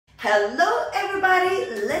Hello everybody,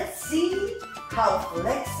 let's see how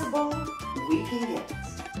flexible we can get.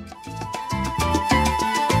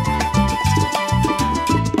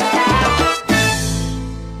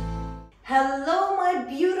 Hello my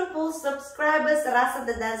beautiful subscribers, Rasa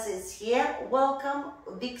the dancer is here. Welcome,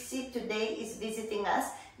 Vixie today is visiting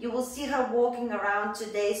us. You will see her walking around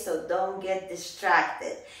today, so don't get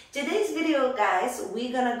distracted. Today's video, guys,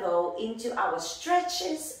 we're gonna go into our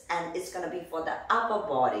stretches and it's gonna be for the upper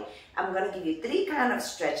body. I'm gonna give you 3 kind of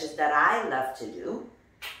stretches that I love to do.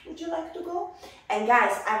 Would you like to go? And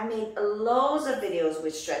guys, I've made loads of videos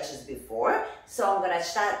with stretches before, so I'm gonna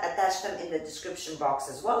attach them in the description box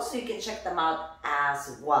as well, so you can check them out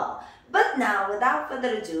as well. But now, without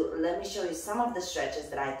further ado, let me show you some of the stretches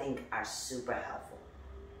that I think are super helpful.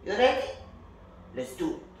 You ready? Let's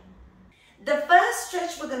do it. The first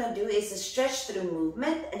stretch we're going to do is a stretch through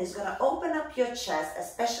movement, and it's going to open up your chest,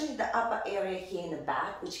 especially the upper area here in the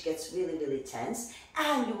back, which gets really, really tense.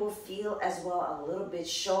 And you will feel as well a little bit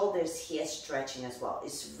shoulders here stretching as well.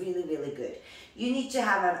 It's really, really good. You need to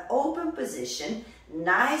have an open position,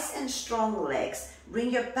 nice and strong legs.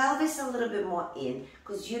 Bring your pelvis a little bit more in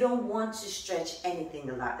because you don't want to stretch anything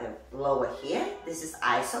lower here. This is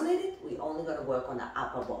isolated. We're only going to work on the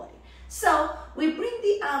upper body. So we bring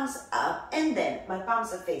the arms up and then my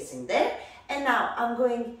palms are facing there. And now I'm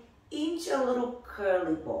going into a little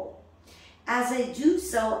curly ball. As I do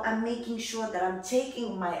so, I'm making sure that I'm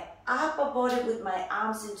taking my upper body with my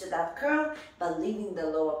arms into that curl, but leaving the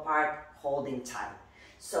lower part holding tight.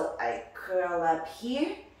 So I curl up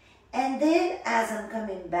here. And then as I'm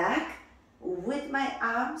coming back with my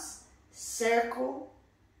arms, circle,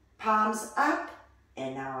 palms up,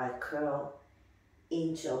 and now I curl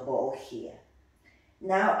into a ball here.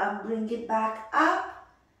 Now I'm bringing back up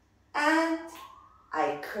and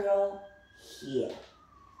I curl here.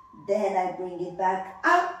 Then I bring it back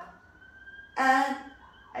up and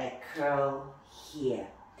I curl here.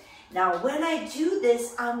 Now when I do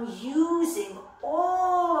this, I'm using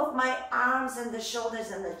all of my arms and the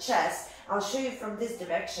shoulders and the chest. I'll show you from this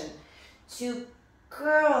direction to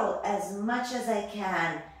curl as much as I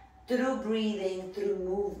can through breathing, through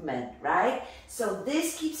movement, right? So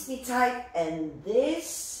this keeps me tight and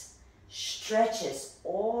this stretches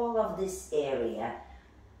all of this area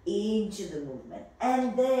into the movement.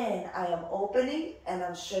 And then I am opening and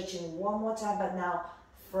I'm stretching one more time, but now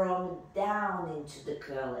from down into the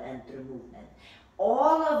curl and through movement.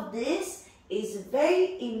 All of this is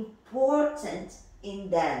very important in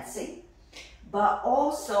dancing, but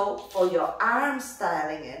also for your arm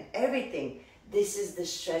styling and everything. This is the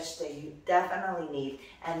stretch that you definitely need.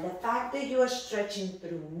 And the fact that you are stretching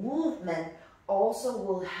through movement also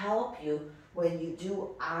will help you when you do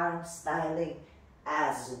arm styling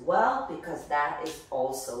as well, because that is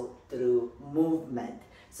also through movement.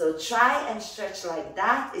 So try and stretch like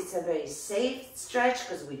that. It's a very safe stretch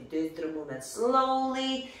because we do it through movement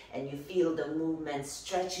slowly and you feel the movement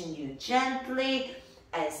stretching you gently.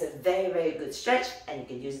 And it's a very, very good stretch and you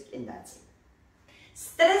can use it in dancing.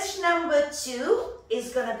 Stretch number 2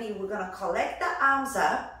 is going to be, we're going to collect the arms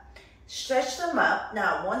up, stretch them up.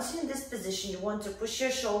 Now, once you're in this position, you want to push your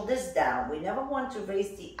shoulders down. We never want to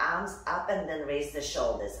raise the arms up and then raise the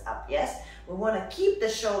shoulders up, yes? We want to keep the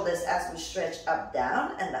shoulders as we stretch up,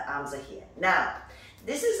 down, and the arms are here. Now,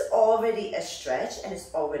 this is already a stretch and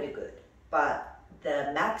it's already good. But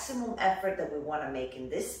the maximum effort that we want to make in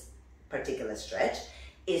this particular stretch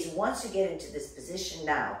is once you get into this position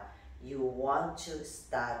now, you want to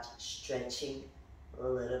start stretching a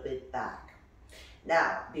little bit back.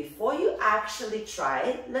 Now, before you actually try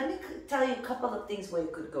it, let me tell you a couple of things where you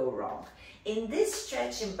could go wrong. In this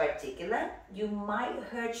stretch in particular, you might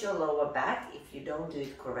hurt your lower back if you don't do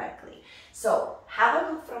it correctly. So, have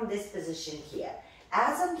a look from this position here.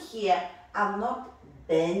 As I'm here, I'm not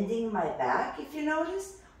bending my back, if you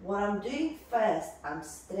notice. What I'm doing first, I'm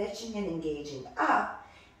stretching and engaging up,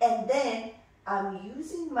 and then I'm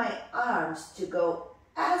using my arms to go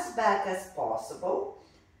as back as possible,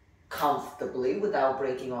 comfortably without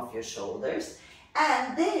breaking off your shoulders.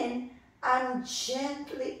 And then I'm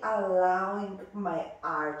gently allowing my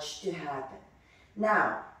arch to happen.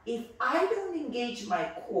 Now, if I don't engage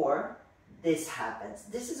my core, this happens.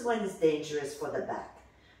 This is when it's dangerous for the back.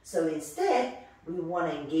 So instead, we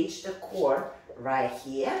want to engage the core right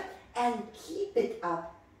here and keep it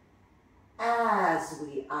up as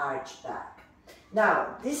we arch back.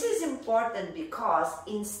 Now, this is important because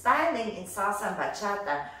in styling in salsa and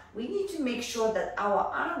bachata, we need to make sure that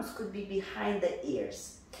our arms could be behind the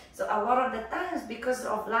ears. So a lot of the times, because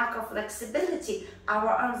of lack of flexibility, our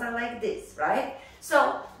arms are like this, right?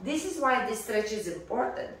 So this is why this stretch is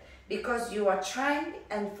important, because you are trying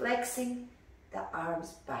and flexing the arms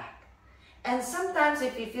back. And sometimes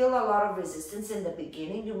if you feel a lot of resistance in the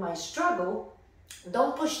beginning, you might struggle.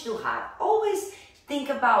 Don't push too hard. Always think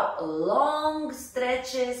about long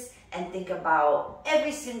stretches and think about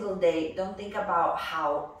every single day. Don't think about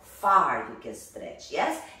how far you can stretch.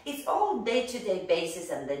 Yes, it's all day-to-day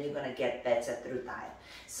basis, and then you're gonna get better through time.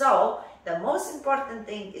 So the most important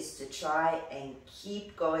thing is to try and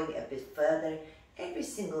keep going a bit further every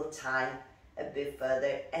single time, a bit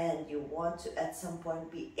further, and you want to at some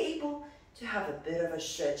point be able to have a bit of a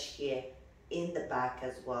stretch here in the back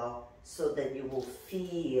as well, so that you will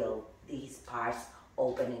feel these parts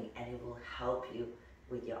opening and it will help you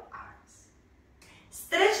with your arms.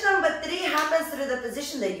 Stretch number 3 happens through the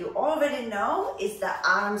position that you already know, is the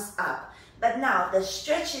arms up. But now the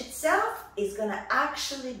stretch itself is gonna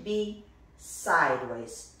actually be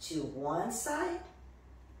sideways to one side,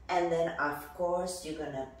 and then of course you're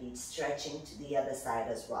gonna be stretching to the other side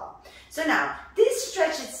as well. So now this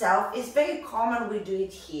stretch itself is very common, we do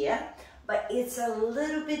it here, but it's a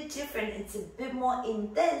little bit different. It's a bit more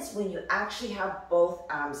intense when you actually have both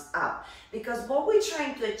arms up, because what we're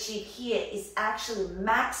trying to achieve here is actually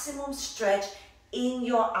maximum stretch in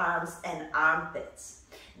your arms and armpits.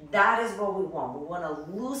 That is what we want. We want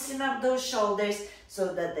to loosen up those shoulders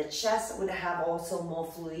so that the chest would have also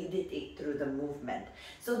more fluidity through the movement.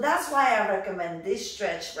 So that's why I recommend this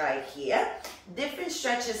stretch right here. Different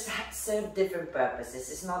stretches serve different purposes.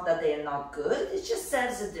 It's not that they're not good, it just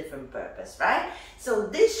serves a different purpose, right? So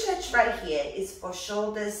this stretch right here is for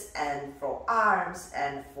shoulders and for arms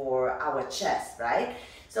and for our chest, right?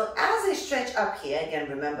 So as I stretch up here, again,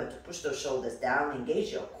 remember to push those shoulders down,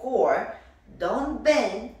 engage your core. Don't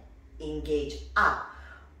bend, engage up.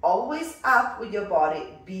 Always up with your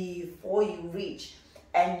body before you reach.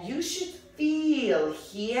 And you should feel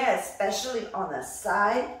here, especially on the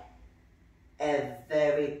side, a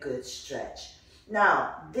very good stretch.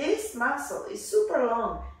 Now, this muscle is super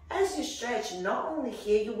long. As you stretch, not only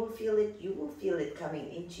here you will feel it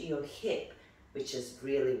coming into your hip, which is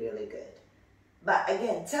really, really good. But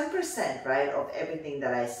again, 10%, right, of everything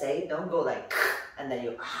that I say, don't go like, and then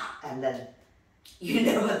you're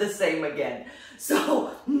never the same again.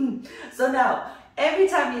 So now, every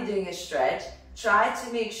time you're doing a stretch, try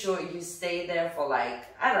to make sure you stay there for like,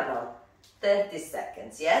 I don't know, 30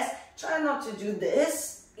 seconds, yes? Try not to do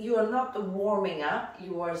this. You are not warming up,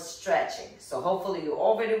 you are stretching. So hopefully you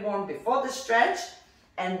already warmed before the stretch,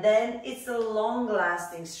 and then it's a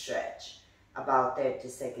long-lasting stretch. About 30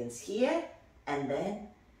 seconds here, and then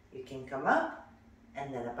you can come up,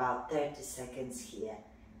 and then about 30 seconds here.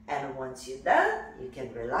 And once you're done, you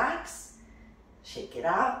can relax, shake it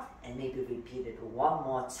out, and maybe repeat it one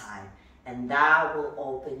more time. And that will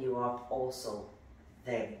open you up also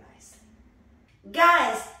very nicely.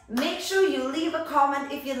 Guys, make sure you leave a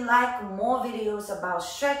comment if you'd like more videos about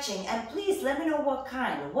stretching, and please let me know what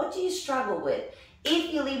kind. What do you struggle with?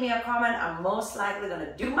 If you leave me a comment, I'm most likely going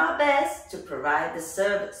to do my best to provide the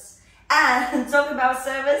service. And talking about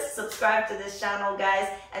service, subscribe to this channel, guys,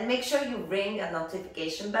 and make sure you ring a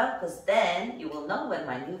notification bell, because then you will know when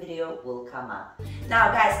my new video will come up.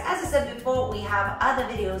 Now, guys, as I said before, we have other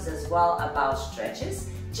videos as well about stretches.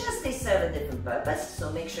 Just they serve a different purpose,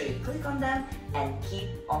 so make sure you click on them and keep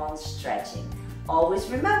on stretching. Always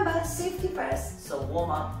remember, safety first, so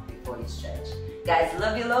warm up before you stretch. Guys,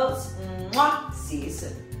 love you loads. Mwah! See you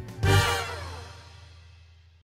soon.